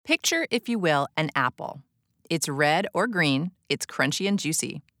Picture, if you will, an apple. It's red or green, it's crunchy and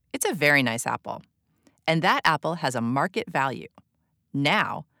juicy. It's a very nice apple. And that apple has a market value.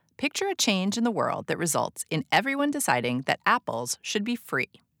 Now, picture a change in the world that results in everyone deciding that apples should be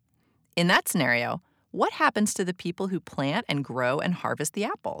free. In that scenario, what happens to the people who plant and grow and harvest the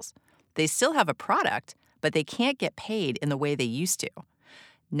apples? They still have a product, but they can't get paid in the way they used to.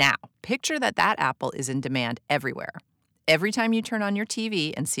 Now, picture that apple is in demand everywhere. Every time you turn on your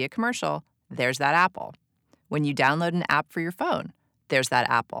TV and see a commercial, there's that apple. When you download an app for your phone, there's that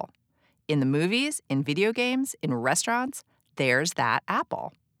apple. In the movies, in video games, in restaurants, there's that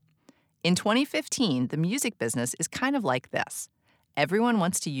apple. In 2015, the music business is kind of like this. Everyone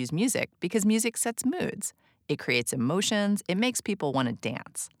wants to use music because music sets moods. It creates emotions. It makes people want to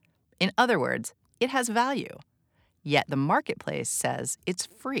dance. In other words, it has value. Yet the marketplace says it's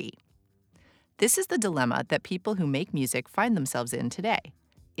free. This is the dilemma that people who make music find themselves in today.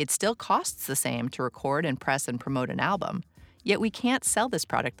 It still costs the same to record and press and promote an album, yet we can't sell this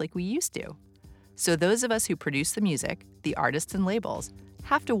product like we used to. So those of us who produce the music, the artists and labels,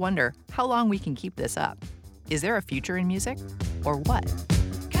 have to wonder how long we can keep this up. Is there a future in music, or what?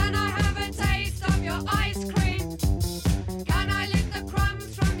 Can I have a taste of your ice cream? Can I lick the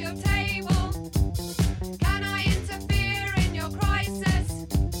crumbs from your table? Can I interfere in your crisis?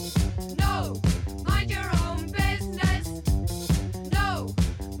 No, mind your own business. No,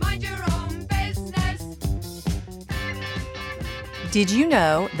 mind your own business. Did you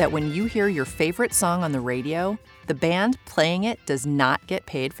know that when you hear your favorite song on the radio, the band playing it does not get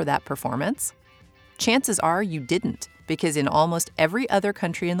paid for that performance? Chances are you didn't, because in almost every other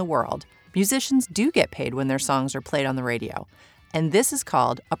country in the world, musicians do get paid when their songs are played on the radio, and this is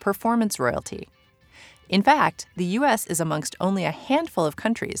called a performance royalty. In fact, the U.S. is amongst only a handful of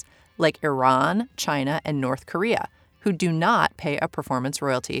countries, like Iran, China, and North Korea, who do not pay a performance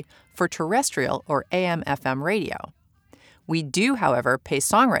royalty for terrestrial or AM/FM radio. We do, however, pay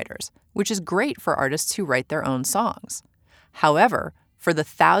songwriters, which is great for artists who write their own songs. However, for the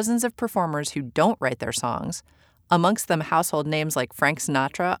thousands of performers who don't write their songs, amongst them household names like Frank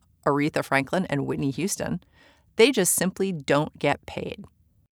Sinatra, Aretha Franklin, and Whitney Houston, they just simply don't get paid.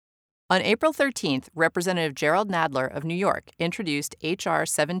 On April 13th, Representative Jerrold Nadler of New York introduced H.R.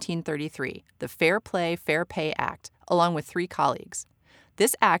 1733, the Fair Play, Fair Pay Act, along with 3 colleagues.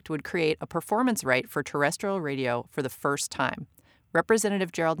 This act would create a performance right for terrestrial radio for the first time.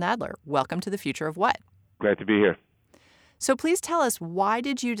 Representative Jerrold Nadler, welcome to the Future of What? Glad to be here. So please tell us, why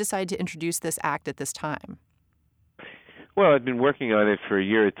did you decide to introduce this act at this time? Well, I've been working on it for a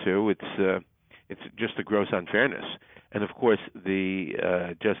year or two. It's just a gross unfairness. And, of course,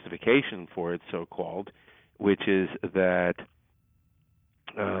 the justification for it, so-called, which is that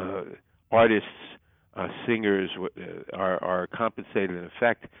artists, singers are compensated, in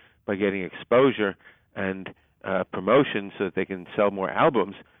effect, by getting exposure and promotion so that they can sell more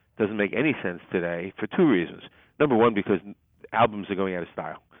albums, doesn't make any sense today for 2 reasons. Number one, because albums are going out of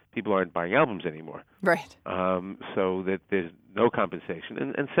style. People aren't buying albums anymore. Right. So that there's no compensation.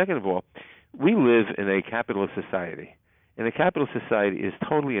 And second of all, we live in a capitalist society. And a capitalist society is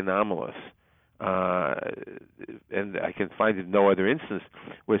totally anomalous. And I can find in no other instance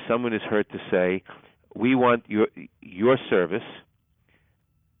where someone is heard to say, we want your service,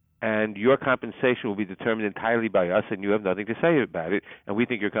 and your compensation will be determined entirely by us, and you have nothing to say about it, and we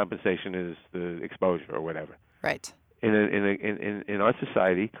think your compensation is the exposure or whatever. Right. In our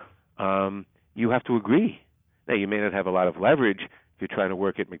society, you have to agree. Now, you may not have a lot of leverage. If you're trying to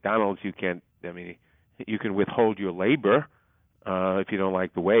work at McDonald's, you can withhold your labor if you don't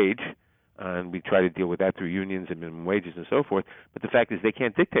like the wage, and we try to deal with that through unions and minimum wages and so forth. But the fact is, they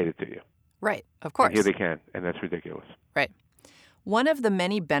can't dictate it to you. Right, of course. And here they can, and that's ridiculous. Right. One of the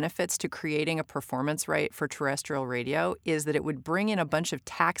many benefits to creating a performance right for terrestrial radio is that it would bring in a bunch of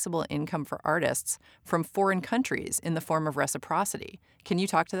taxable income for artists from foreign countries in the form of reciprocity. Can you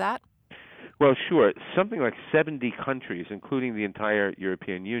talk to that? Well, sure. Something like 70 countries, including the entire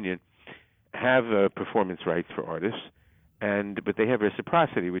European Union, have performance rights for artists, but they have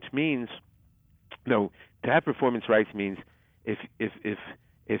reciprocity, which means, to have performance rights means if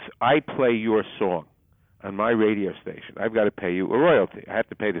I play your song on my radio station, I've got to pay you a royalty. I have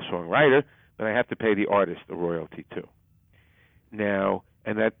to pay the songwriter, but I have to pay the artist a royalty too. Now,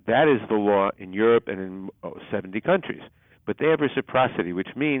 and that is the law in Europe and in 70 countries. But they have reciprocity, which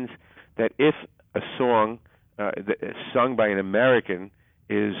means that if a song sung by an American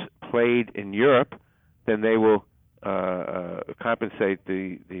is played in Europe, then they will compensate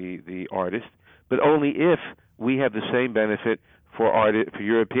the artist, but only if we have the same benefit for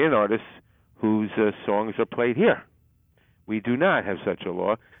European artists whose songs are played here. We do not have such a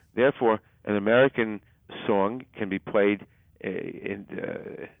law. Therefore, an American song can be played in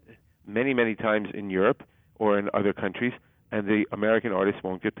many, many times in Europe or in other countries, and the American artist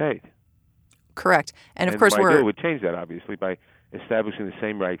won't get paid. Correct. And of course, my bill would change that, obviously, by establishing the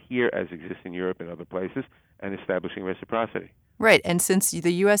same right here as exists in Europe and other places, and establishing reciprocity. Right, and since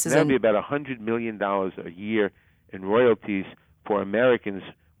the U.S. is that would be about $100 million a year in royalties for Americans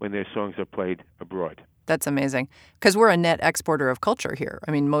when their songs are played abroad. That's amazing, because we're a net exporter of culture here.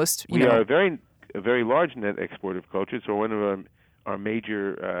 I mean, we are a very large net exporter of culture. It's one of our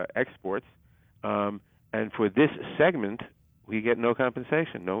major exports. And for this segment, we get no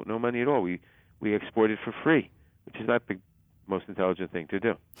compensation, no money at all. We export it for free, which is not the most intelligent thing to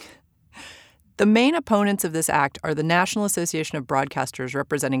do. The main opponents of this act are the National Association of Broadcasters,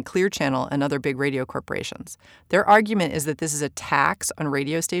 representing Clear Channel and other big radio corporations. Their argument is that this is a tax on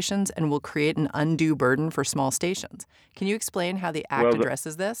radio stations and will create an undue burden for small stations. Can you explain how the act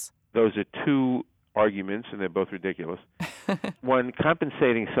addresses this? Those are two arguments, and they're both ridiculous. One,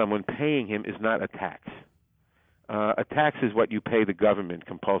 compensating someone, paying him, is not a tax. A tax is what you pay the government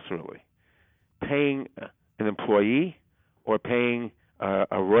compulsorily. Paying an employee or paying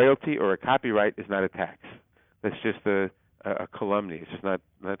a royalty or a copyright is not a tax. That's just a calumny. It's just not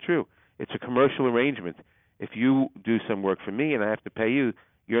true. It's a commercial arrangement. If you do some work for me and I have to pay you,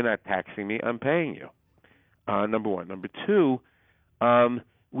 you're not taxing me, I'm paying you. Number one. Number two,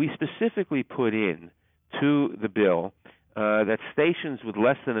 we specifically put in to the bill that stations with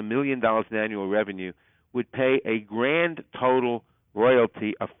less than $1 million in annual revenue would pay a grand total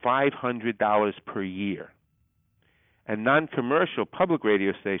royalty of $500 per year. And non-commercial public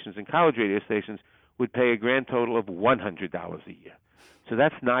radio stations and college radio stations would pay a grand total of $100 a year. So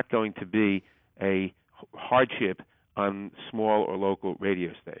that's not going to be a hardship on small or local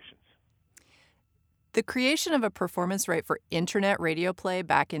radio stations. The creation of a performance right for internet radio play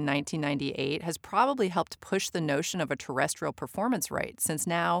back in 1998 has probably helped push the notion of a terrestrial performance right, since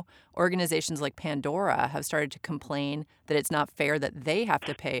now organizations like Pandora have started to complain that it's not fair that they have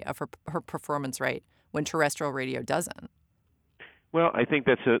to pay her performance right when terrestrial radio doesn't. Well, I think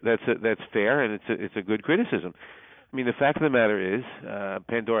that's fair, and it's a good criticism. I mean, the fact of the matter is,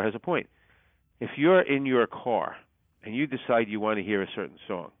 Pandora has a point. If you're in your car and you decide you want to hear a certain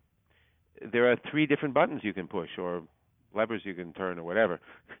song, there are 3 different buttons you can push or levers you can turn or whatever.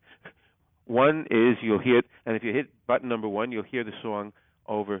 One is you'll hear it, and if you hit button number 1, you'll hear the song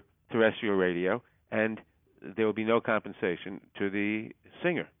over terrestrial radio, and there will be no compensation to the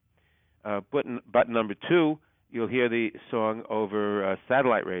singer. Button number 2, you'll hear the song over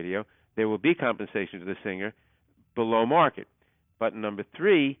satellite radio. There will be compensation to the singer below market. Button number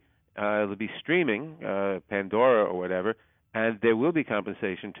 3, it'll be streaming, Pandora or whatever, and there will be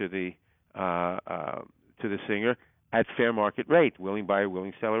compensation to the singer at fair market rate, willing buyer,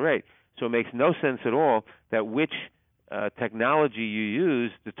 willing seller rate. So it makes no sense at all that which technology you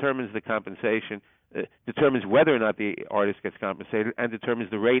use determines the compensation, determines whether or not the artist gets compensated, and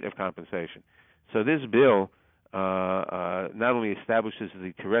determines the rate of compensation. So this bill not only establishes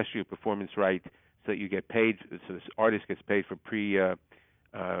the terrestrial performance right so that you get paid, so this artist gets paid for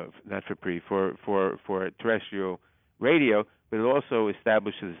for terrestrial radio, but it also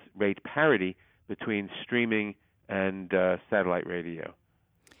establishes rate parity between streaming and satellite radio.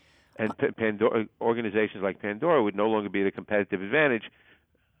 And organizations like Pandora would no longer be at a competitive advantage.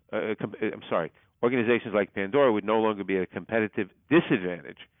 Organizations like Pandora would no longer be at a competitive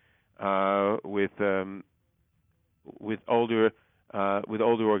disadvantage with older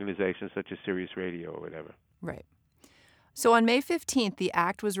organizations such as Sirius Radio or whatever. Right. So on May 15th, the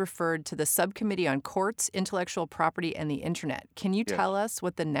act was referred to the Subcommittee on Courts, Intellectual Property, and the Internet. Can you tell us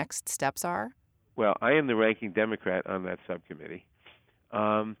what the next steps are? Well, I am the ranking Democrat on that subcommittee.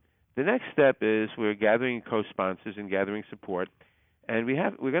 The next step is we're gathering co-sponsors and gathering support, and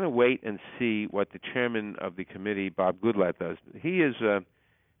we're going to wait and see what the chairman of the committee, Bob Goodlatte, does. He is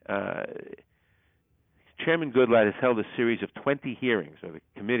Chairman Goodlatte has held a series of 20 hearings, or the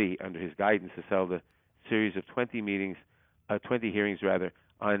committee under his guidance has held a series of 20 hearings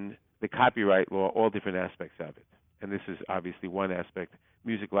on the copyright law, all different aspects of it. And this is obviously one aspect.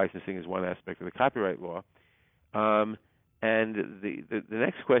 Music licensing is one aspect of the copyright law. And the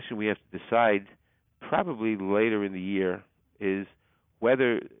next question we have to decide, probably later in the year, is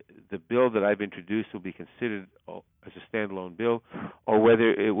whether the bill that I've introduced will be considered as a standalone bill, or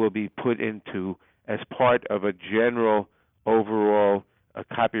whether it will be put into as part of a general overall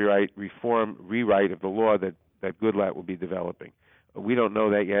copyright reform rewrite of the law that Goodlatte will be developing. We don't know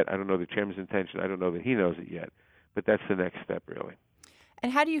that yet. I don't know the chairman's intention. I don't know that he knows it yet. But that's the next step, really.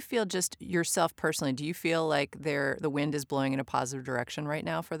 And how do you feel just yourself personally? Do you feel like the wind is blowing in a positive direction right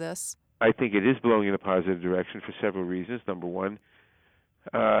now for this? I think it is blowing in a positive direction for several reasons. Number one,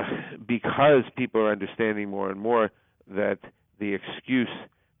 because people are understanding more and more that the excuse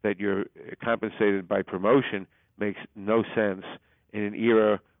that you're compensated by promotion makes no sense in an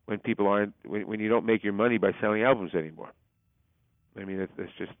era when people aren't, when you don't make your money by selling albums anymore. I mean,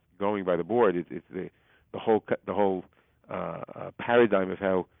 it's just going by the board. It's the whole paradigm of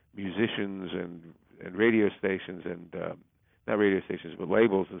how musicians and radio stations and not radio stations but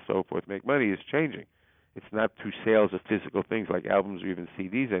labels and so forth make money is changing. It's not through sales of physical things like albums or even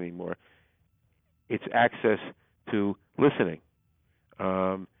CDs anymore. It's access to listening.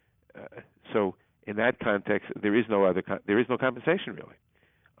 So in that context, there is no compensation really.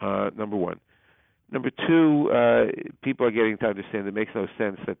 Number one. Number two, people are getting to understand it makes no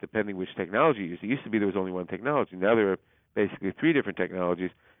sense that depending which technology you use. It used to be there was only one technology. Now there are basically three different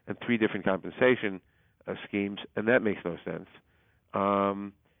technologies and three different compensation schemes, and that makes no sense.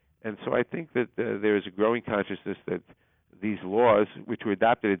 And so I think that there is a growing consciousness that these laws, which were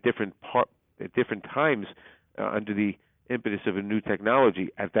adopted at different times under the impetus of a new technology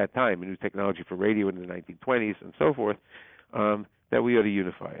at that time, a new technology for radio in the 1920s and so forth, that we ought to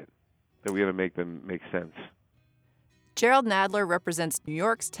unify it, that we ought to make them make sense. Jerrold Nadler represents New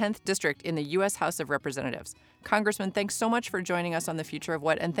York's 10th District in the U.S. House of Representatives. Congressman, thanks so much for joining us on The Future of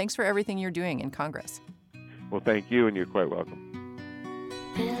What, and thanks for everything you're doing in Congress. Well, thank you, and you're quite welcome.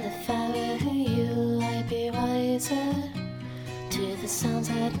 Well, if I were you, I'd be wiser to the sounds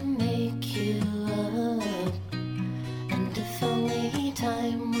that make you up. And if only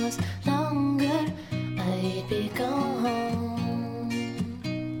time was longer, I'd be gone.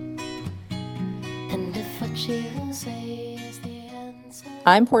 And if what you say is the answer...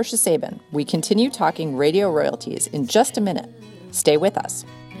 I'm Portia Sabin. We continue talking radio royalties in just a minute. Stay with us.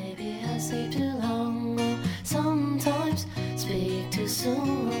 Maybe I say too long, or sometimes speak too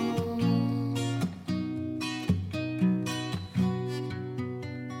soon.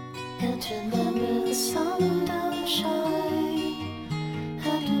 And remember the sun don't shine,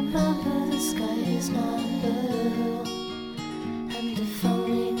 and remember the sky is not blue. And if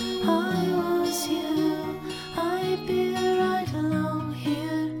only I was you, I'd be right along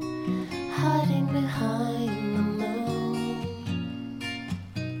here, hiding behind the moon.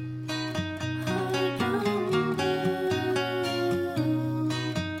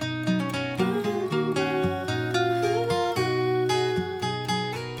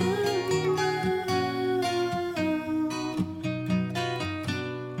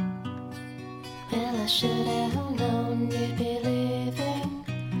 Well, I should have known you'd be leaving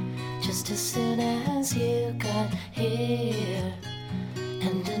just as soon as you got here.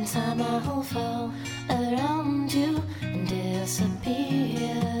 And in time I'll fall around you and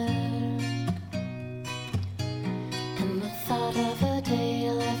disappear. And the thought of a day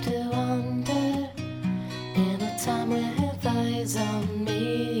left to wander in a time with eyes on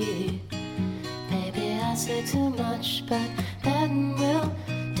me. Maybe I say too much, but then we'll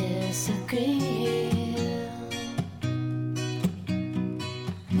disagree.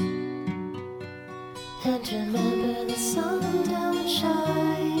 And remember the sun don't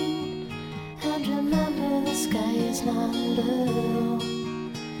shine, and remember the sky is not blue.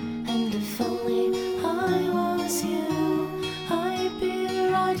 And if only I was you, I'd be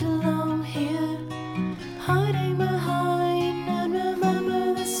right along here, hiding behind. And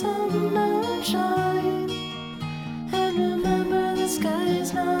remember the sun don't shine, and remember the sky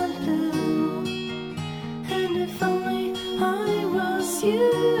is not blue. And if only I was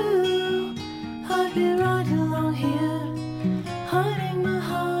you, I'd be right along here, hiding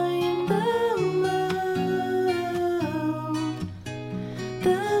behind the moon.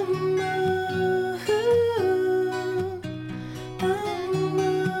 The moon. The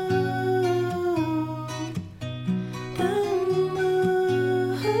moon. The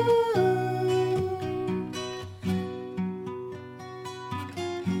moon.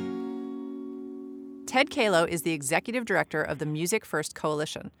 Ted Kalo is the executive director of the musicFIRST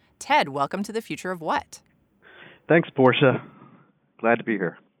Coalition. Ted, welcome to The Future of What? Thanks, Portia. Glad to be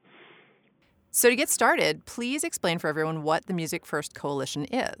here. So to get started, please explain for everyone what the musicFIRST Coalition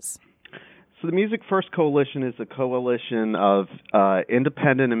is. So the musicFIRST Coalition is a coalition of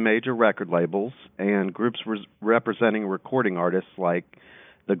independent and major record labels and groups representing recording artists like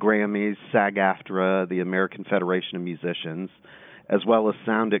the Grammys, SAG-AFTRA, the American Federation of Musicians, as well as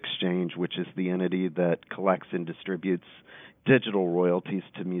Sound Exchange, which is the entity that collects and distributes digital royalties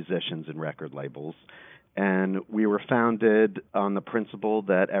to musicians and record labels. And we were founded on the principle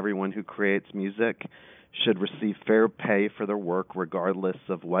that everyone who creates music should receive fair pay for their work regardless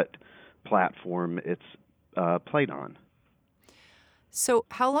of what platform it's played on. So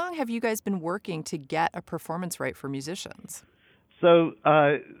how long have you guys been working to get a performance right for musicians? So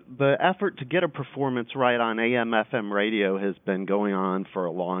the effort to get a performance right on AM/FM radio has been going on for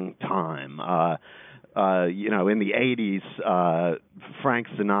a long time. In the 80s, Frank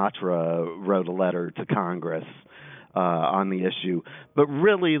Sinatra wrote a letter to Congress on the issue. But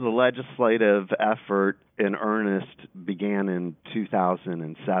really, the legislative effort in earnest began in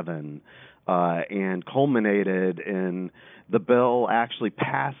 2007 and culminated in the bill actually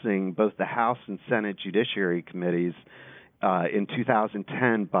passing both the House and Senate Judiciary Committees in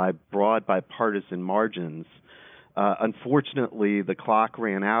 2010 by broad bipartisan margins. Unfortunately, the clock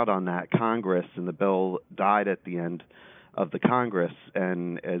ran out on that Congress, and the bill died at the end of the Congress.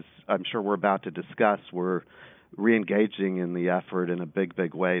 And as I'm sure we're about to discuss, we're re-engaging in the effort in a big,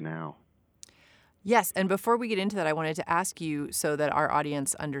 big way now. Yes, and before we get into that, I wanted to ask you so that our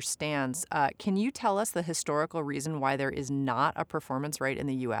audience understands, can you tell us the historical reason why there is not a performance right in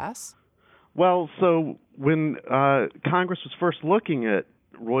the U.S.? Well, so when Congress was first looking at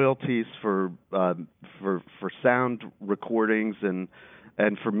royalties for sound recordings and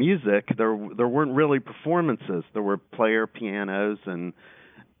for music, there weren't really performances. There were player pianos and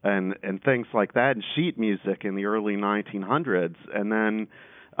things like that, and sheet music in the early 1900s, and then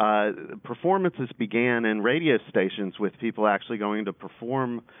performances began in radio stations with people actually going to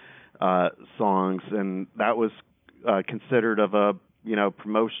perform songs, and that was considered of a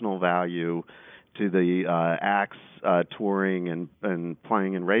promotional value to the acts touring and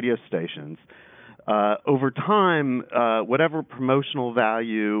playing in radio stations. Over time, whatever promotional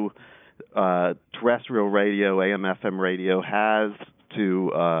value terrestrial radio, AM/FM radio has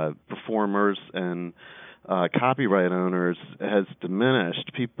to performers and copyright owners has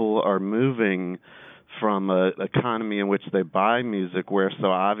diminished. People are moving from an economy in which they buy music, where so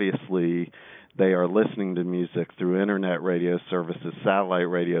obviously they are listening to music through internet radio services, satellite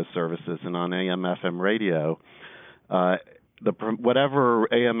radio services, and on AM/FM radio. Whatever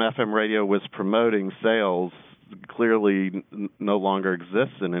AM/FM radio was promoting sales clearly no longer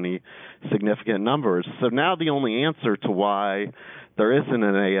exists in any significant numbers. So now the only answer to why there isn't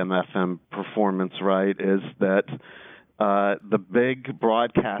an AM/FM performance right is that the big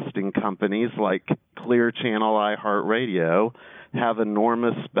broadcasting companies like Clear Channel, iHeartRadio have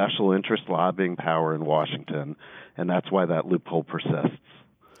enormous special interest lobbying power in Washington, and that's why that loophole persists.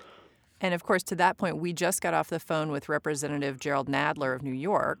 And of course, to that point, we just got off the phone with Representative Jerrold Nadler of New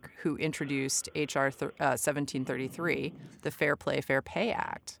York, who introduced H.R. 1733, the Fair Play, Fair Pay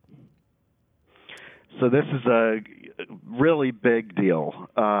Act. So this is a really big deal.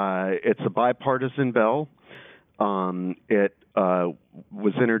 It's a bipartisan bill. It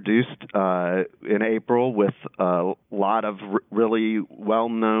was introduced in April with a lot of really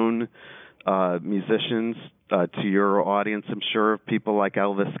well-known musicians to your audience, I'm sure, people like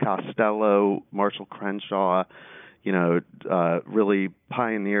Elvis Costello, Marshall Crenshaw, really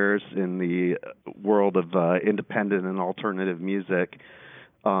pioneers in the world of independent and alternative music.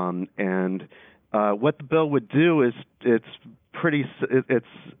 And what the bill would do is it's pretty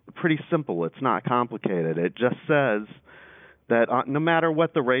simple. It's not complicated. It just says that no matter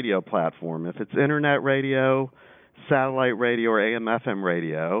what the radio platform, if it's internet radio, satellite radio, or AM/FM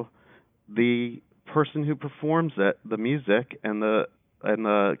radio, the person who performs it, the music, and the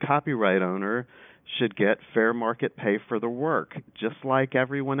copyright owner should get fair market pay for their work, just like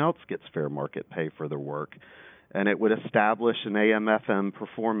everyone else gets fair market pay for their work. And it would establish an AM/FM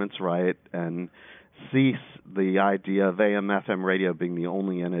performance right and cease the idea of AM/FM radio being the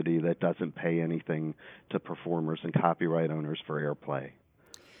only entity that doesn't pay anything to performers and copyright owners for airplay.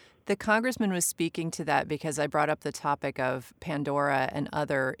 The congressman was speaking to that because I brought up the topic of Pandora and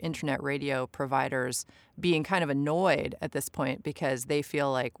other internet radio providers being kind of annoyed at this point because they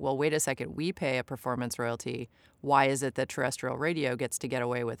feel like, well, wait a second, we pay a performance royalty. Why is it that terrestrial radio gets to get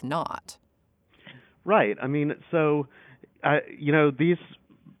away with not? Right. I mean, so, these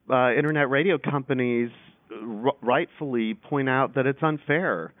internet radio companies rightfully point out that it's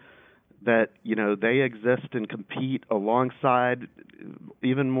unfair that, they exist and compete alongside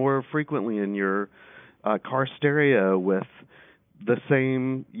even more frequently in your car stereo with the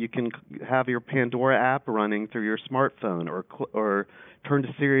same. You can have your Pandora app running through your smartphone or turn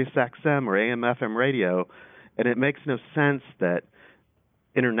to Sirius XM or AM/FM radio, and it makes no sense that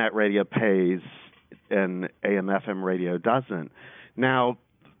internet radio pays and AM/FM radio doesn't. Now,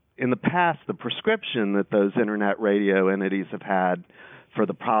 in the past, the prescription that those internet radio entities have had for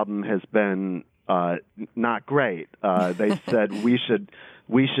the problem has been not great. They said we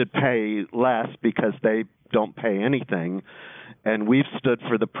should pay less because they don't pay anything, and we've stood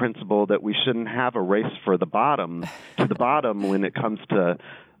for the principle that we shouldn't have a race to the bottom when it comes to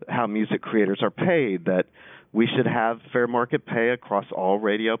how music creators are paid. That we should have fair market pay across all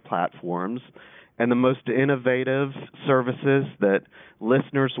radio platforms, and the most innovative services that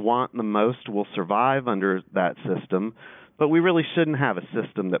listeners want the most will survive under that system. But we really shouldn't have a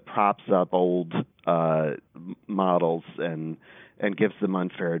system that props up old models and gives them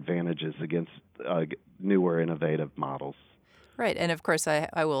unfair advantages against newer, innovative models. Right. And of course,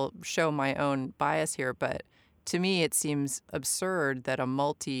 I will show my own bias here, but to me, it seems absurd that a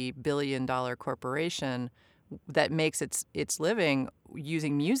multi-billion-dollar corporation that makes its living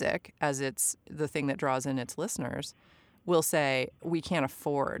using music as it's the thing that draws in its listeners will say, we can't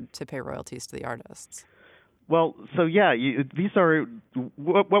afford to pay royalties to the artists. Well, so yeah, these are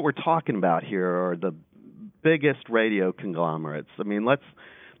what we're talking about here are the biggest radio conglomerates. I mean, let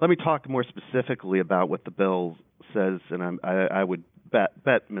me talk more specifically about what the bill says, and I would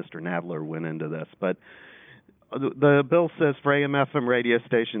bet Mr. Nadler went into this, but the bill says for AM/FM radio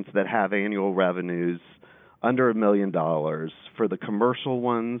stations that have annual revenues under $1 million, for the commercial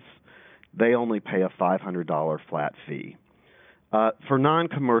ones, they only pay a $500 flat fee. For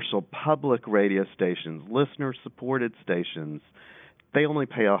non-commercial public radio stations, listener-supported stations, they only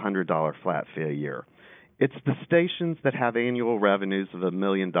pay a $100 flat fee a year. It's the stations that have annual revenues of $1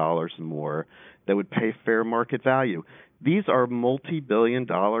 million or more that would pay fair market value. These are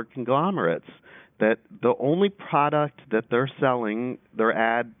multi-billion-dollar conglomerates that the only product that they're selling their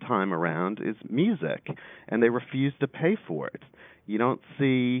ad time around is music, and they refuse to pay for it. You don't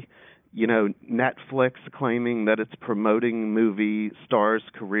see, Netflix claiming that it's promoting movie stars'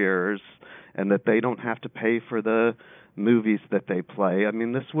 careers and that they don't have to pay for the movies that they play. I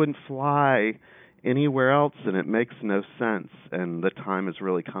mean, this wouldn't fly anywhere else, and it makes no sense, and the time has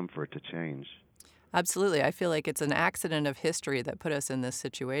really come for it to change. Absolutely. I feel like it's an accident of history that put us in this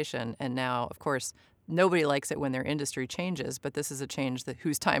situation. And now, of course, nobody likes it when their industry changes, but this is a change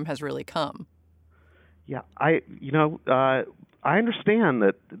whose time has really come. Yeah, I understand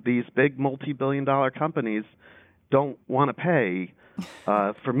that these big multi-billion-dollar companies don't want to pay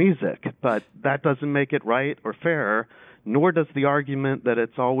for music, but that doesn't make it right or fair, nor does the argument that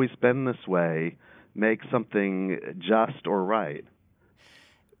it's always been this way make something just or right.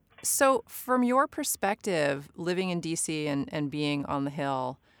 So from your perspective, living in D.C. and being on the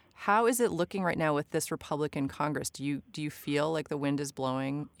Hill, how is it looking right now with this Republican Congress? Do you feel like the wind is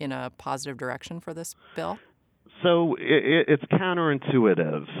blowing in a positive direction for this bill? So it's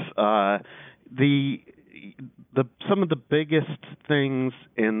counterintuitive. Some of the biggest things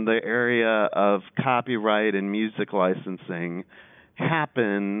in the area of copyright and music licensing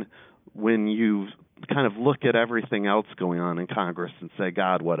happen when you kind of look at everything else going on in Congress and say,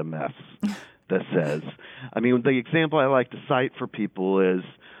 God, what a mess this is. I mean, the example I like to cite for people is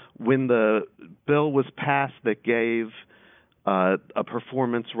when the bill was passed that gave a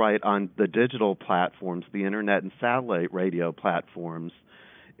performance right on the digital platforms, the internet and satellite radio platforms,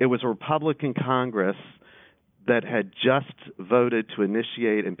 it was a Republican Congress that had just voted to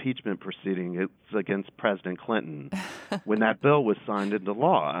initiate impeachment proceedings against President Clinton when that bill was signed into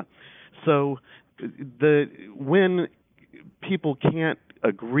law. So when people can't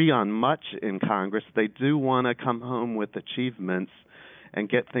agree on much in Congress, they do want to come home with achievements and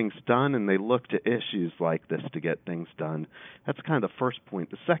get things done, and they look to issues like this to get things done. That's kind of the first point.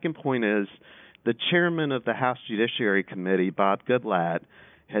 The second point is the chairman of the House Judiciary Committee, Bob Goodlatte,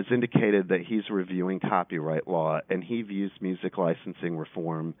 has indicated that he's reviewing copyright law, and he views music licensing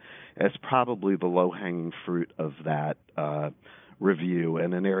reform as probably the low-hanging fruit of that review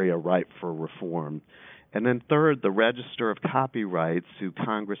and an area ripe for reform. And then third, the Register of Copyrights, who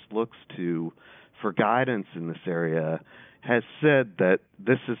Congress looks to for guidance in this area, has said that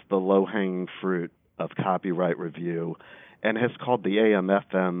this is the low-hanging fruit of copyright review and has called the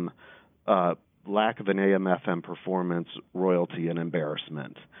AM/FM lack of an AM/FM performance royalty an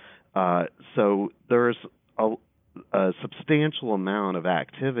embarrassment. So there's a substantial amount of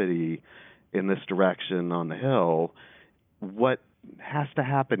activity in this direction on the Hill. What has to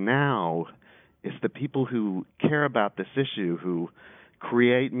happen now is the people who care about this issue, who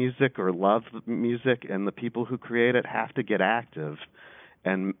create music or love music, and the people who create it have to get active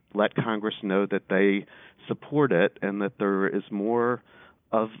and let Congress know that they support it and that there are more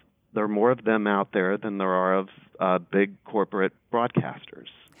of them out there than there are of big corporate broadcasters.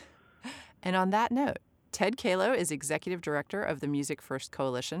 And on that note, Ted Kalo is Executive Director of the musicFIRST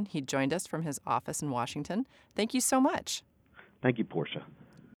Coalition. He joined us from his office in Washington. Thank you so much. Thank you, Portia.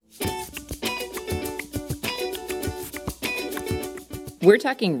 We're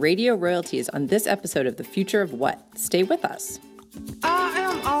talking radio royalties on this episode of The Future of What? Stay with us. I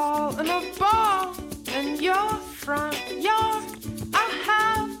am all in a ball in your front yard. I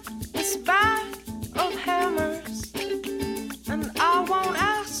have this bag of hammers, and I won't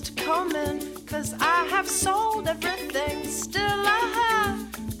ask to come in, 'cause I have sold everything. Still I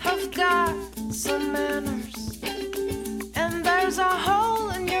have got some manners. And there's a hole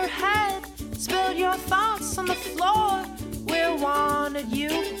in your head, spilled your thoughts on the floor. We wanted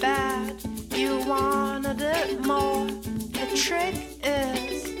you bad, you wanted it more. The trick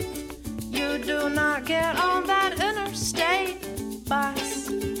is, you do not get on that interstate bus.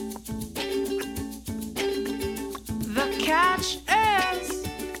 The catch is,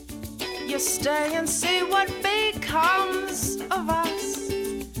 you stay and see what becomes of us.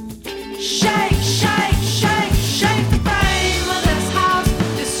 Shake, shake, shake, shake the frame of this house.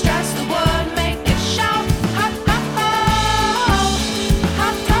 Distress the wood, make it shout. Ha, ha, ha, ha,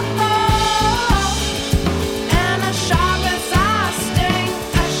 ha, ha. And as sharp as I sting,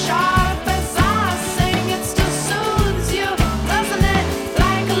 as sharp as I sing, it still soothes you, doesn't it?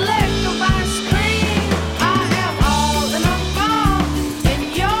 Like a lick of ice cream. I am all in a ball in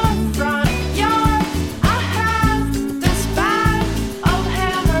your front yard. I have this bag of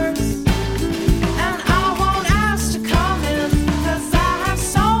hammers, and I won't ask to come in, 'cause I have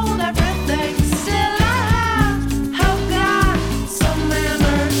sold everything. Still I have got some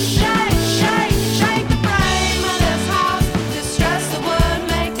manners. Shake, shake, shake the frame of this house. Distress the wood,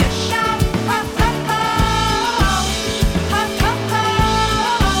 make it shout. Ha, ha, ha, ha, ha, ha.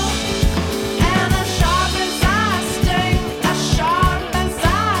 And as sharp as I sting, as sharp as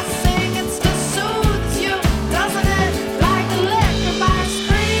I sing, it still soothes you, doesn't it? Like a lick of ice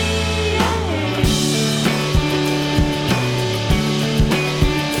cream.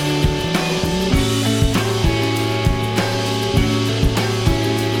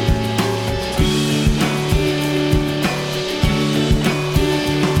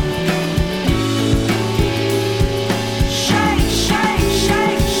 Shake, shake,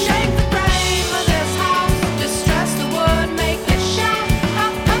 shake, shake the frame of this house. Distress the wood, make it shout. Ha,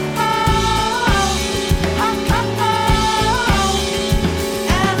 ha, ha, ha, ha, ha.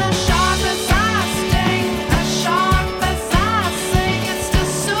 And as sharp as I sting, as sharp as I sing, it still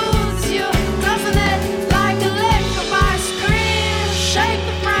soothes you, doesn't it? Like a lick of ice cream. Shake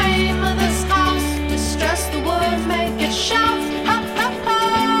the frame of this house. Distress the wood, make it shout. Ha, ha, ha,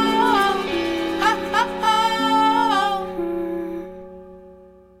 ha, ha, ha.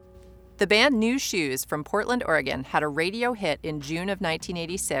 The band Nu Shooz from Portland, Oregon had a radio hit in June of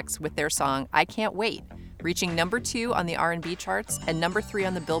 1986 with their song I Can't Wait, reaching number 2 on the R&B charts and number 3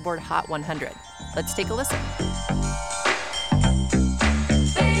 on the Billboard Hot 100. Let's take a listen.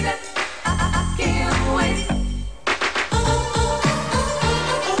 Baby, I can't wait.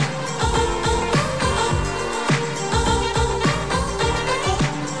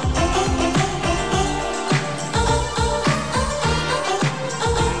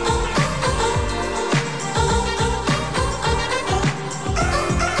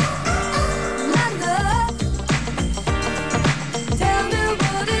 My love, tell me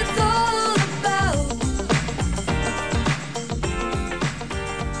what it's all about.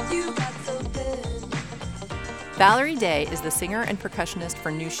 You got so thin. Valerie Day is the singer and percussionist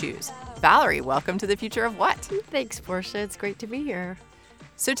for Nu Shooz. Valerie, welcome to The Future of What? Thanks, Portia. It's great to be here.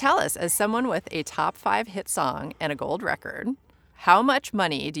 So tell us, as someone with a top 5 hit song and a gold record, how much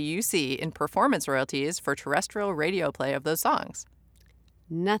money do you see in performance royalties for terrestrial radio play of those songs?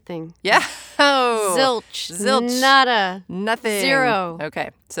 Nothing. Yeah. Oh. Zilch. Zilch. Nada. Nothing. Zero.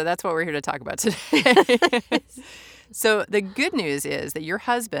 Okay, so that's what we're here to talk about today. So the good news is that your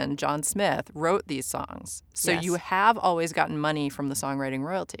husband, John Smith, wrote these songs. So Yes. you have always gotten money from the songwriting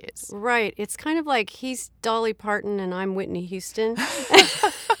royalties. Right. It's kind of like he's Dolly Parton and I'm Whitney Houston.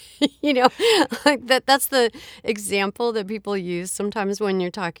 You know, like that's the example that people use sometimes when you're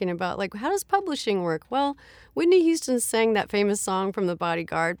talking about, like, how does publishing work? Well, Whitney Houston sang that famous song from The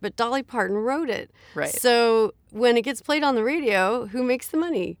Bodyguard, but Dolly Parton wrote it. Right. So when it gets played on the radio, who makes the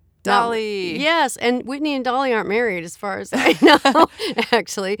money? Dolly. Yes, and Whitney and Dolly aren't married as far as I know,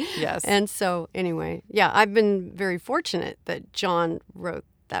 actually. Yes. And so, anyway, yeah, I've been very fortunate that John wrote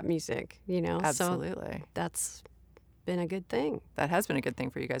that music, you know. Absolutely. So that's been a good thing. That has been a good thing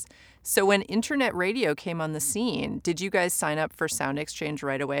for you guys. So when internet radio came on the scene, did you guys sign up for Sound Exchange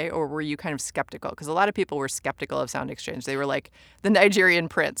right away, or were you kind of skeptical? Because a lot of people were skeptical of Sound Exchange. They were like the Nigerian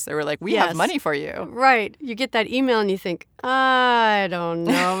prince. They were like, we have Yes. money for you. Right. You get that email and you think, I don't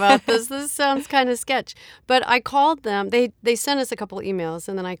know about this. This sounds kind of sketch. But I called them. They sent us a couple emails,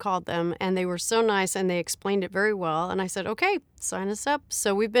 and then I called them, and they were so nice, and they explained it very well. And I said, okay, sign us up.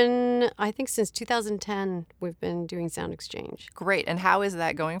 So we've been, I think since 2010, we've been doing Sound Exchange. Great. And how is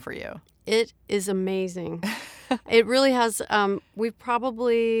that going for you? It is amazing. It really has. We've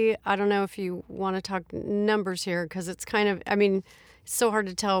probably, I don't know if you want to talk numbers here, because it's kind of, I mean, it's so hard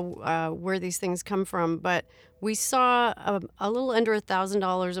to tell where these things come from, but we saw a little under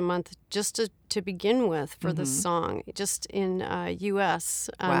 $1,000 a month just to begin with for this song, just in U.S.,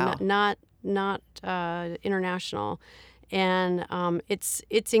 Wow. not international, and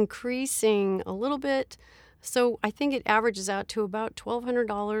it's increasing a little bit. So I think it averages out to about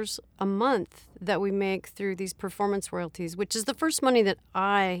 $1,200 a month that we make through these performance royalties, which is the first money that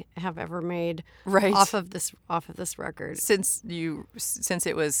I have ever made Right. off of this record. Since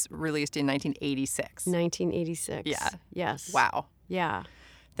it was released in 1986. 1986. Yeah. Yes. Wow. Yeah.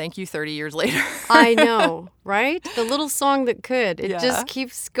 Thank you 30 years later. I know, right? The little song that could. It Yeah. just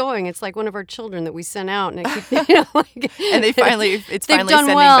keeps going. It's like one of our children that we sent out, and it keeps, like, And it's they've finally done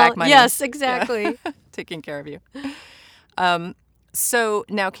sending well. back money. Yes, exactly. Taking care of you. So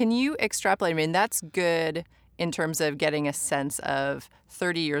now, can you extrapolate? I mean, that's good in terms of getting a sense of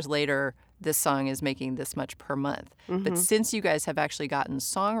 30 years later, this song is making this much per month. But since you guys have actually gotten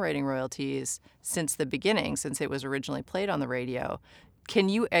songwriting royalties since the beginning, since it was originally played on the radio, can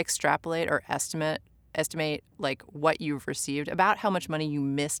you extrapolate or estimate like what you've received, about how much money you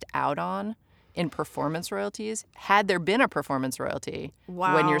missed out on in performance royalties had there been a performance royalty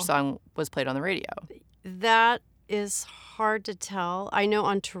when your Wow. song was played on the radio? That is hard to tell. I know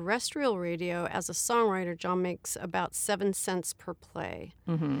on terrestrial radio, as a songwriter, John makes about 7 cents per play.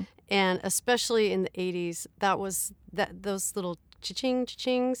 Mm-hmm. And especially in the 80s, those little cha-ching,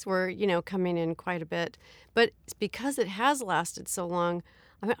 cha-chings were, coming in quite a bit. But it's because it has lasted so long,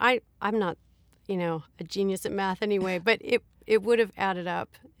 I mean, I'm not, a genius at math anyway, but it would have added up.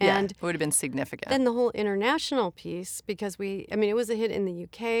 And it would have been significant. then the whole international piece, because it was a hit in the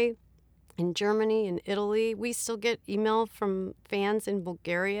UK, in Germany, in Italy. We still get email from fans in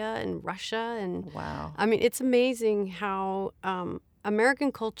Bulgaria and Russia. And Wow. I mean, it's amazing how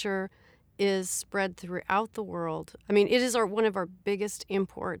American culture is spread throughout the world. I mean, it is one of our biggest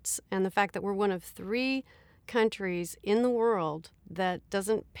imports. And the fact that we're one of 3 countries in the world that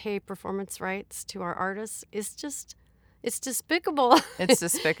doesn't pay performance rights to our artists is just, it's despicable. It's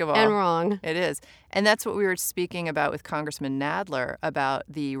despicable. and wrong. It is. And that's what we were speaking about with Congressman Nadler about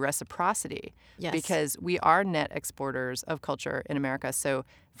the reciprocity. Yes. Because we are net exporters of culture in America. So,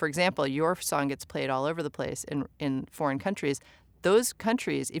 for example, your song gets played all over the place in foreign countries. Those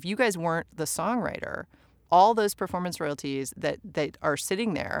countries, if you guys weren't the songwriter, all those performance royalties that are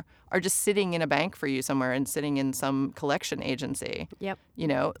sitting there are just sitting in a bank for you somewhere and sitting in some collection agency. Yep.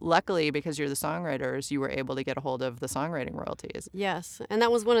 Luckily, because you're the songwriters, you were able to get a hold of the songwriting royalties. Yes, and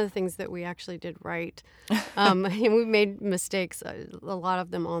that was one of the things that we actually did right. And we made mistakes, a lot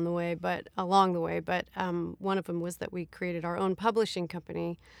of them along the way, but one of them was that we created our own publishing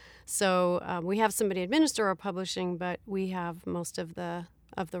company. So we have somebody administer our publishing, but we have most of the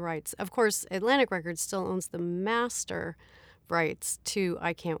rights. Of course, Atlantic Records still owns the master rights to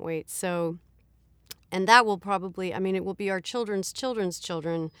I Can't Wait. So, and that will probably, it will be our children's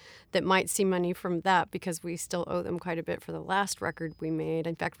children that might see money from that, because we still owe them quite a bit for the last record we made.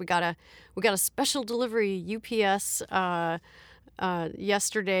 In fact, we got a special delivery UPS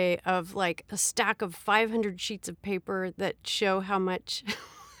yesterday of like a stack of 500 sheets of paper that show how much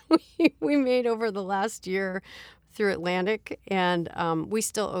we made over the last year through Atlantic, and we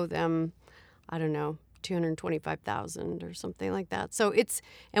still owe them, I don't know, $225,000 or something like that. So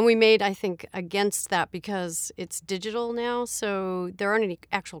and we made, I think, against that because it's digital now, so there aren't any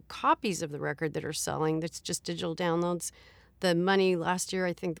actual copies of the record that are selling. That's just digital downloads. The money last year,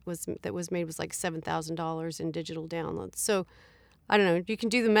 I think, that was made was like $7,000 in digital downloads. So I don't know. You can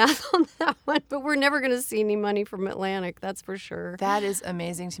do the math on that one, but we're never going to see any money from Atlantic. That's for sure. That is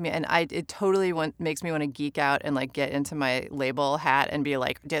amazing to me, and it totally makes me want to geek out and like get into my label hat and be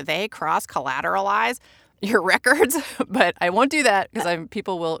like, do they cross collateralize? your records, but I won't do that because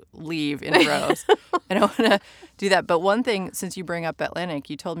people will leave in droves. I don't want to do that. But one thing, since you bring up Atlantic,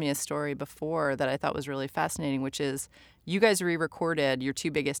 you told me a story before that I thought was really fascinating, which is you guys re-recorded your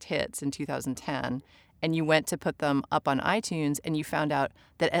 2 biggest hits in 2010, and you went to put them up on iTunes, and you found out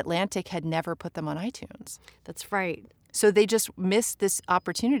that Atlantic had never put them on iTunes. That's right. So they just missed this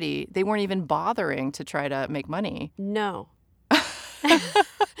opportunity. They weren't even bothering to try to make money. No.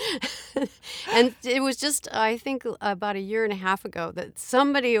 And it was just, I think, about a year and a half ago that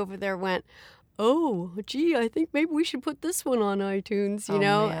somebody over there went, oh, gee, I think maybe we should put this one on iTunes, you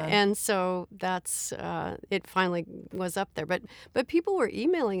know? Man. And so that's, it finally was up there. But people were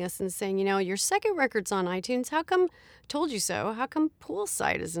emailing us and saying, your second record's on iTunes. How come, told you so, how come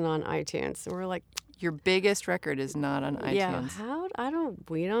Poolside isn't on iTunes? And we're like, your biggest record is not on iTunes. Yeah,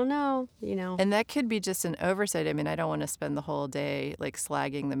 we don't know, And that could be just an oversight. I mean, I don't want to spend the whole day like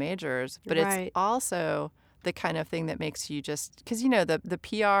slagging the majors, but Right. it's also the kind of thing that makes you just, because the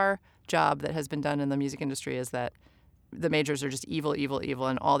PR job that has been done in the music industry is that the majors are just evil, evil, evil,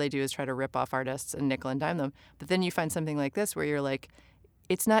 and all they do is try to rip off artists and nickel and dime them. But then you find something like this where you're like,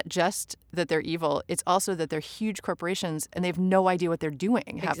 it's not just that they're evil, it's also that they're huge corporations and they have no idea what they're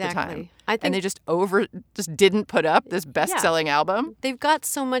doing half the time. I think And they just didn't put up this best-selling album. they've got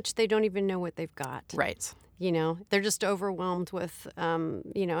so much they don't even know what they've got. Right. They're just overwhelmed with,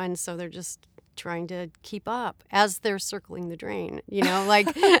 and so they're just trying to keep up as they're circling the drain, like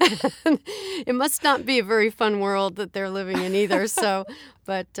it must not be a very fun world that they're living in either. So,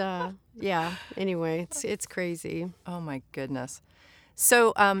 but yeah, anyway, it's crazy. Oh my goodness.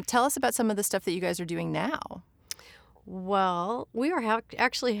 So tell us about some of the stuff that you guys are doing now. Well, we are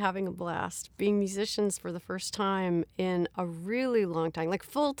actually having a blast being musicians for the first time in a really long time, like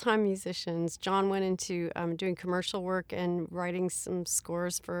full-time musicians. John went into doing commercial work and writing some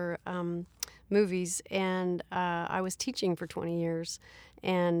scores for movies, and I was teaching for 20 years.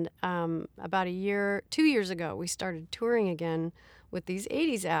 And about 2 years ago, we started touring again with these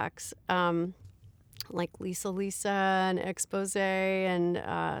 80s acts, like Lisa and Expose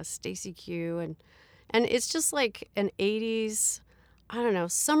and Stacy Q, and it's just like an 80s, I don't know,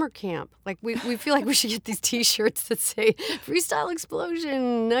 summer camp. Like we feel like we should get these T-shirts that say Freestyle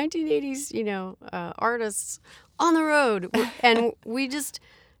Explosion, 1980s, artists on the road. And we just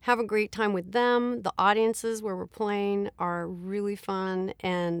have a great time with them. The audiences where we're playing are really fun,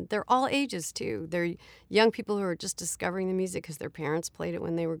 and they're all ages too. They're young people who are just discovering the music because their parents played it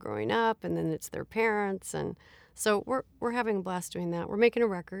when they were growing up, and then it's their parents, and so we're having a blast doing that. We're making a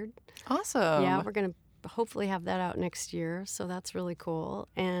record. Awesome. Yeah, we're gonna hopefully have that out next year, so that's really cool.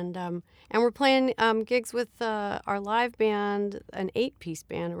 And we're playing gigs with our live band, an 8-piece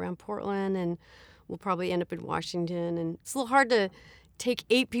band around Portland, and we'll probably end up in Washington. And it's a little hard to take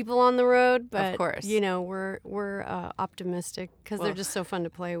 8 people on the road, but of course, we're optimistic because they're just so fun to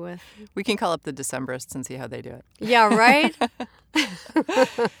play with. We can call up the Decemberists and see how they do it. Yeah, right.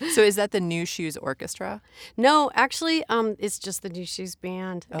 So is that the Nu Shooz Orchestra? No, actually, it's just the Nu Shooz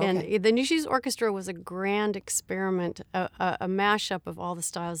band. Okay. And the Nu Shooz Orchestra was a grand experiment, a mashup of all the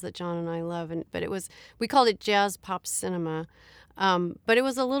styles that John and I love. But we called it jazz pop cinema. But it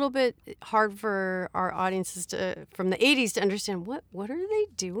was a little bit hard for our audiences from the 80s to understand what are they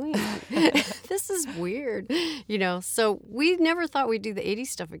doing? This is weird, So we never thought we'd do the 80s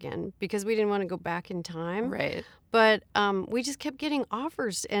stuff again because we didn't want to go back in time. Right. But we just kept getting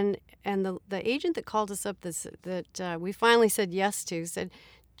offers, and the agent that called us up that we finally said yes to said,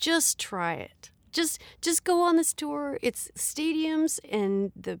 just try it. Just go on this tour. It's stadiums,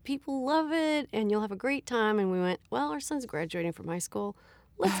 and the people love it, and you'll have a great time. And we went, well, our son's graduating from high school.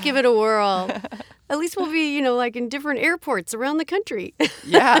 Let's give it a whirl. At least we'll be, like in different airports around the country.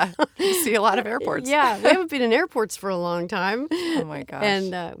 Yeah, you see a lot of airports. Yeah, we haven't been in airports for a long time. Oh, my gosh.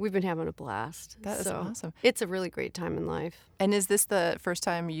 And we've been having a blast. That is awesome. It's a really great time in life. And is this the first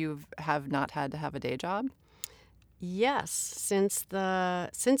time you have not had to have a day job? Yes, since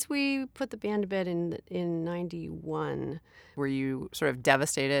we put the band to bed in 91. Were you sort of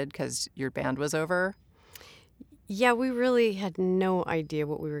devastated because your band was over? Yeah, we really had no idea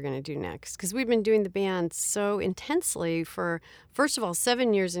what we were going to do next because we'd been doing the band so intensely for, first of all,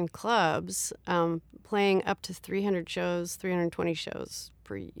 7 years in clubs, playing up to 320 shows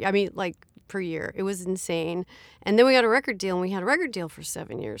per year. It was insane. And then we got a record deal, and we had a record deal for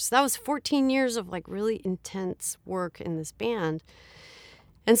 7 years. So that was 14 years of like really intense work in this band.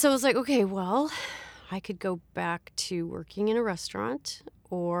 And so it was like, okay, well, I could go back to working in a restaurant,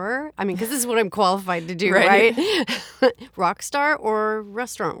 or, I mean, because this is what I'm qualified to do, Right. right? Rock star or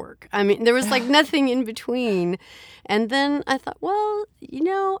restaurant work. I mean, there was like nothing in between. And then I thought, well,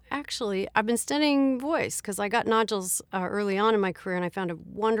 actually, I've been studying voice because I got nodules early on in my career, and I found a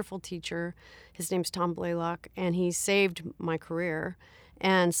wonderful teacher. His name's Tom Blaylock, and he saved my career.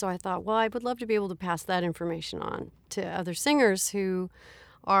 And so I thought, well, I would love to be able to pass that information on to other singers who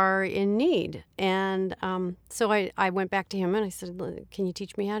are in need. And so I went back to him and I said, can you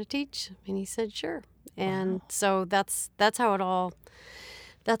teach me how to teach? And he said, sure. And so that's how it all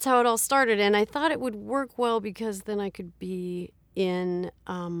started. And I thought it would work well because then I could be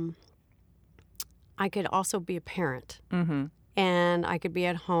I could also be a parent. Mm-hmm. And I could be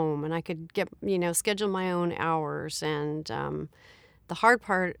at home and I could get, schedule my own hours. And the hard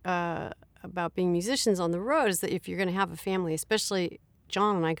part about being musicians on the road is that if you're going to have a family, especially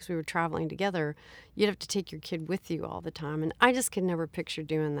John and I, because we were traveling together, you'd have to take your kid with you all the time. And I just could never picture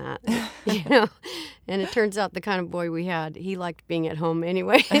doing that, And it turns out the kind of boy we had, he liked being at home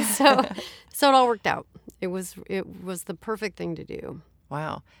anyway. So it all worked out. It was the perfect thing to do.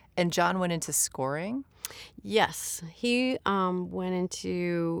 Wow. And John went into scoring? Yes. He went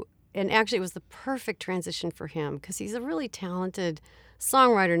into, and actually it was the perfect transition for him because he's a really talented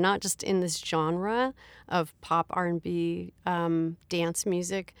songwriter, not just in this genre of pop, R&B, dance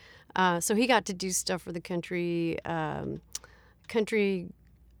music. So he got to do stuff for the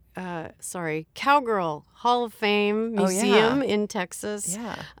Cowgirl Hall of Fame Museum in Texas.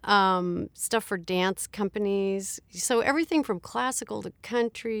 Yeah. Stuff for dance companies. So everything from classical to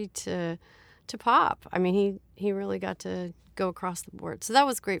country to pop. I mean, he really got to go across the board. So that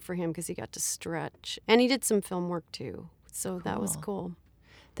was great for him because he got to stretch. And he did some film work too. So that was cool.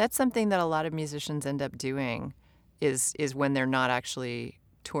 That's something that a lot of musicians end up doing is when they're not actually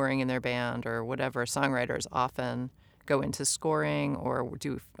touring in their band or whatever. Songwriters often go into scoring or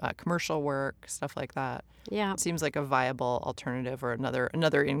do commercial work, stuff like that. Yeah. It seems like a viable alternative or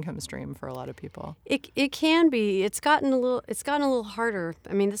another income stream for a lot of people. It can be. It's gotten a little harder.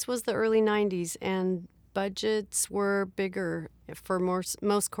 I mean, this was the early 90s and budgets were bigger for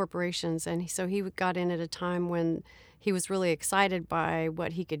most corporations, and so he got in at a time when he was really excited by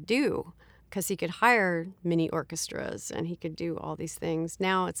what he could do because he could hire mini orchestras and he could do all these things.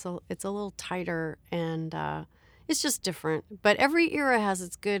 Now it's a little tighter and it's just different. But every era has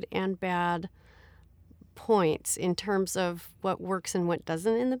its good and bad points in terms of what works and what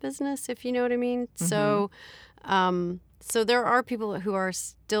doesn't in the business, if you know what I mean. Mm-hmm. So there are people who are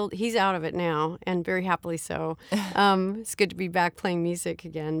still, he's out of it now and very happily so. It's good to be back playing music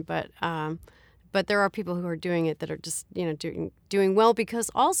again, but there are people who are doing it that are just, doing well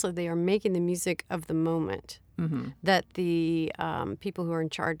because also they are making the music of the moment that the people who are in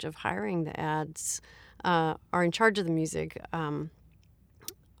charge of hiring the ads are in charge of the music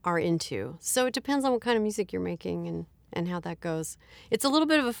are into. So it depends on what kind of music you're making and how that goes. It's a little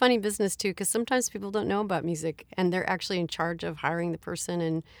bit of a funny business too because sometimes people don't know about music and they're actually in charge of hiring the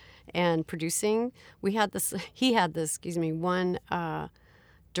person and producing. He had this, one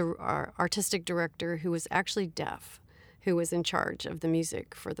artistic director who was actually deaf, who was in charge of the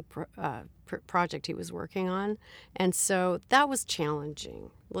music for the project he was working on. And so that was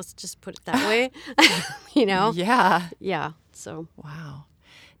challenging. Let's just put it that way, Yeah. Yeah, so. Wow.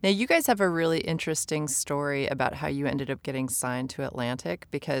 Now, you guys have a really interesting story about how you ended up getting signed to Atlantic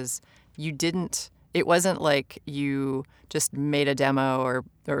because it wasn't like you just made a demo or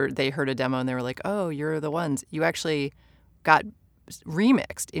they heard a demo and they were like, oh, you're the ones. You actually got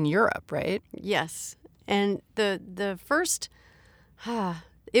remixed in Europe, right? Yes. And the first,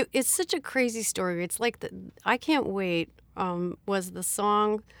 it's such a crazy story. It's like I Can't Wait was the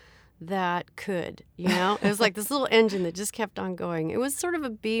song that could, It was like this little engine that just kept on going. It was sort of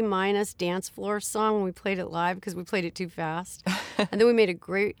a B- dance floor song when we played it live because we played it too fast. And then we made a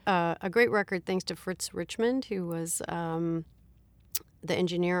great record thanks to Fritz Richmond, who was the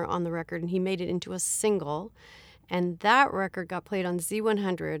engineer on the record, and he made it into a single. And that record got played on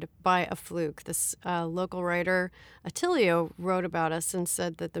Z100 by a fluke. This local writer, Attilio, wrote about us and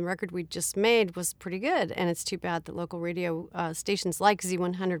said that the record we just made was pretty good. And it's too bad that local radio stations like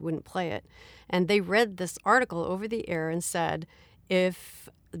Z100 wouldn't play it. And they read this article over the air and said, if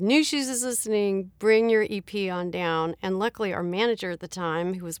Nu Shooz is listening, bring your EP on down. And luckily, our manager at the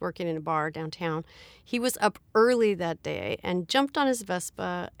time, who was working in a bar downtown, he was up early that day and jumped on his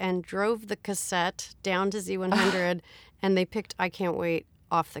Vespa and drove the cassette down to Z100, and they picked I Can't Wait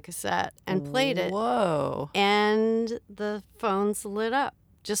off the cassette and played it. Whoa. And the phones lit up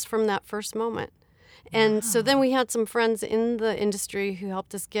just from that first moment. And so then we had some friends in the industry who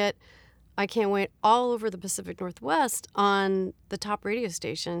helped us get I Can't Wait all over the Pacific Northwest on the top radio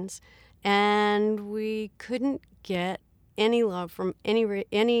stations, and we couldn't get any love from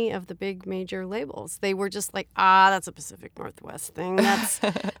any of the big major labels. They were just like, that's a Pacific Northwest thing.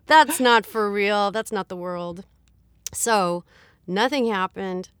 That's not for real. That's not the world. So nothing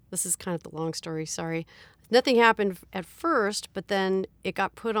happened. This is kind of the long story, sorry. Nothing happened at first, but then it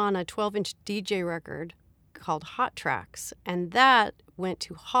got put on a 12-inch DJ record called Hot Tracks, and that went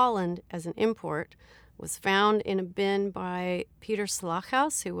to Holland as an import, was found in a bin by Peter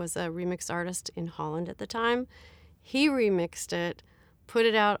Slaghuis, who was a remix artist in Holland at the time. He remixed it, put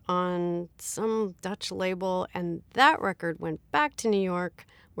it out on some Dutch label, and that record went back to New York,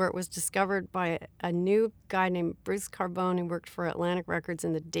 where it was discovered by a new guy named Bruce Carbone, who worked for Atlantic Records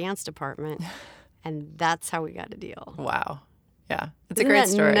in the dance department, and that's how we got a deal. Wow. Yeah, it's Isn't a great that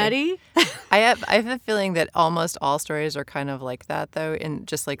story. Nutty? I have a feeling that almost all stories are kind of like that, though, and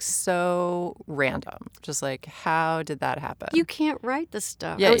just like so random. Just like, how did that happen? You can't write this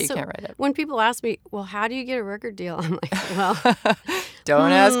stuff. Yeah, Oh, you so can't write it. When people ask me, well, how do you get a record deal? I'm like, well,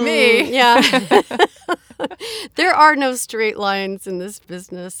 Don't ask me. Yeah. There are no straight lines in this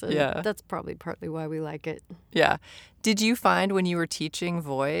business, and Yeah. that's probably partly why we like it. Yeah. Did you find when you were teaching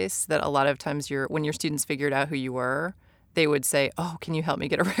voice that a lot of times when your students figured out who you were, they would say, "Oh, can you help me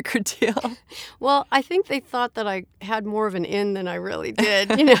get a record deal?" Well, I think they thought that I had more of an in than I really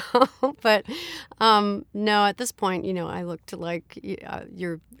did, you know. But no, at this point, you know, I look to like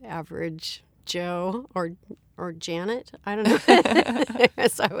your average Joe or Janet. I don't know.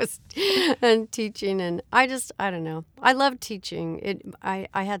 As I was teaching, and I don't know. I love teaching. I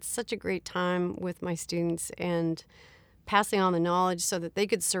had such a great time with my students and passing on the knowledge so that they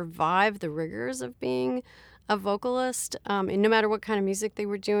could survive the rigors of being a vocalist, and no matter what kind of music they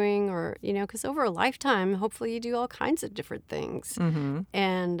were doing, or, you know, because over a lifetime, hopefully you do all kinds of different things. Mm-hmm.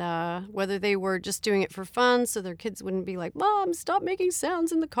 And whether they were just doing it for fun so their kids wouldn't be like, Mom, stop making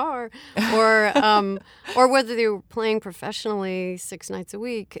sounds in the car, or whether they were playing professionally 6 nights a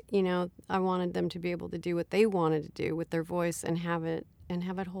week, you know, I wanted them to be able to do what they wanted to do with their voice and have it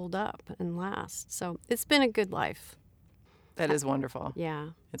hold up and last. So it's been a good life. That is wonderful. Yeah.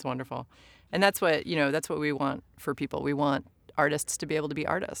 It's wonderful. And that's what we want for people. We want artists to be able to be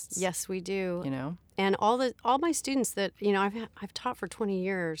artists. Yes, we do. You know? And all my students that, you know, I've taught for 20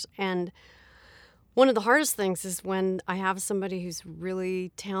 years, and one of the hardest things is when I have somebody who's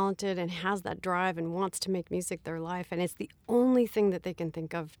really talented and has that drive and wants to make music their life, and it's the only thing that they can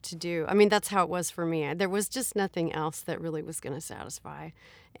think of to do. I mean, that's how it was for me. There was just nothing else that really was going to satisfy.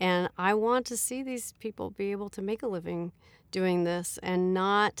 And I want to see these people be able to make a living doing this and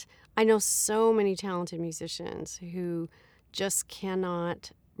not... I know so many talented musicians who just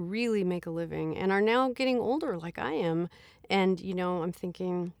cannot really make a living and are now getting older like I am. And, you know, I'm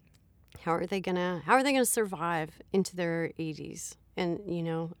thinking, how are they gonna survive into their 80s and, you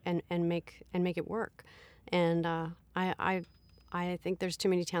know, and make it work? And I think there's too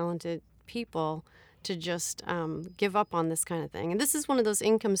many talented people to just give up on this kind of thing. And this is one of those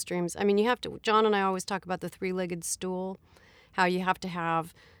income streams. I mean, John and I always talk about the 3-legged stool, how you have to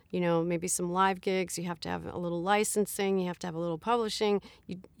have, you know, maybe some live gigs, you have to have a little licensing, you have to have a little publishing.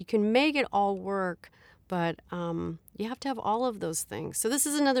 You can make it all work, but you have to have all of those things. So this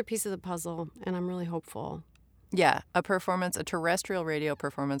is another piece of the puzzle, and I'm really hopeful. Yeah, a terrestrial radio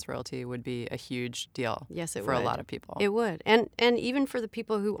performance royalty would be a huge deal. Yes, it for would. a lot of people. It would, and even for the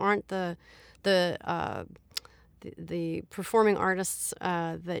people who aren't the performing artists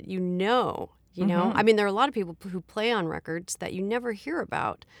that you know. You know, Mm-hmm. I mean, there are a lot of people who play on records that you never hear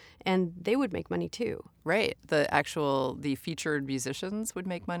about, and they would make money too. Right. The featured musicians would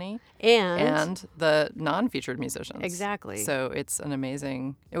make money, And the non-featured musicians. Exactly. So it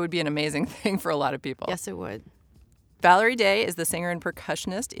would be an amazing thing for a lot of people. Yes, it would. Valerie Day is the singer and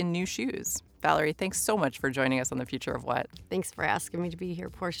percussionist in Nu Shooz. Valerie, thanks so much for joining us on The Future of What. Thanks for asking me to be here,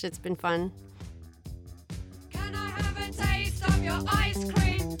 Portia. It's been fun. Can I have a taste of your ice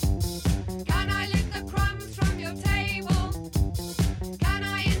cream? Can I lick the crumbs from your table? Can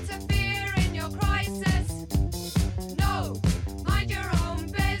I interfere in your crisis? No, mind your own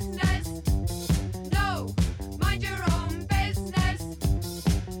business. No, mind your own business.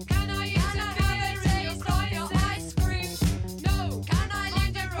 Can I interfere in your ice cream? No, can I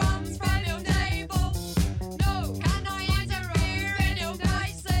lick the crumbs from your table? No, can I interfere in your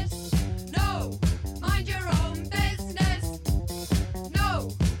crisis? No, mind your own business. No.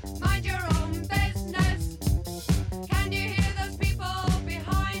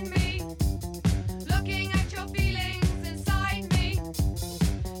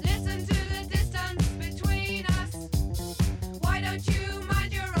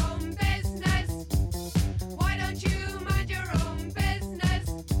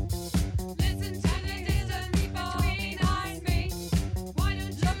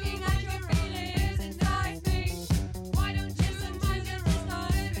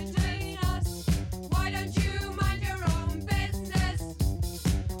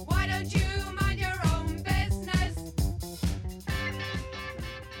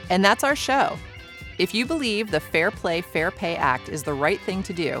 And that's our show. If you believe the Fair Play, Fair Pay Act is the right thing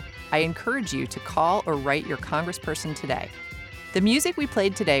to do, I encourage you to call or write your congressperson today. The music we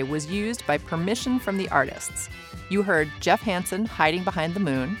played today was used by permission from the artists. You heard Jeff Hansen, Hiding Behind the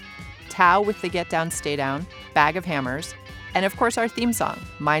Moon, Tao with the Get Down, Stay Down, Bag of Hammers, and of course our theme song,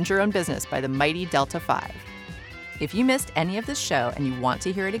 Mind Your Own Business by the mighty Delta 5. If you missed any of this show and you want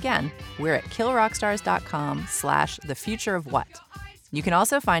to hear it again, we're at killrockstars.com/thefutureofwhat. You can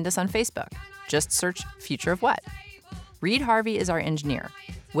also find us on Facebook. Just search Future of What. Reed Harvey is our engineer.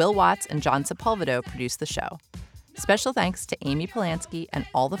 Will Watts and John Sepulvedo produce the show. Special thanks to Amy Polanski and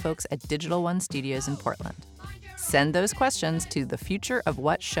all the folks at Digital One Studios in Portland. Send those questions to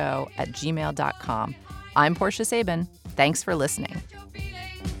thefutureofwhatshow@gmail.com. I'm Portia Sabin. Thanks for listening.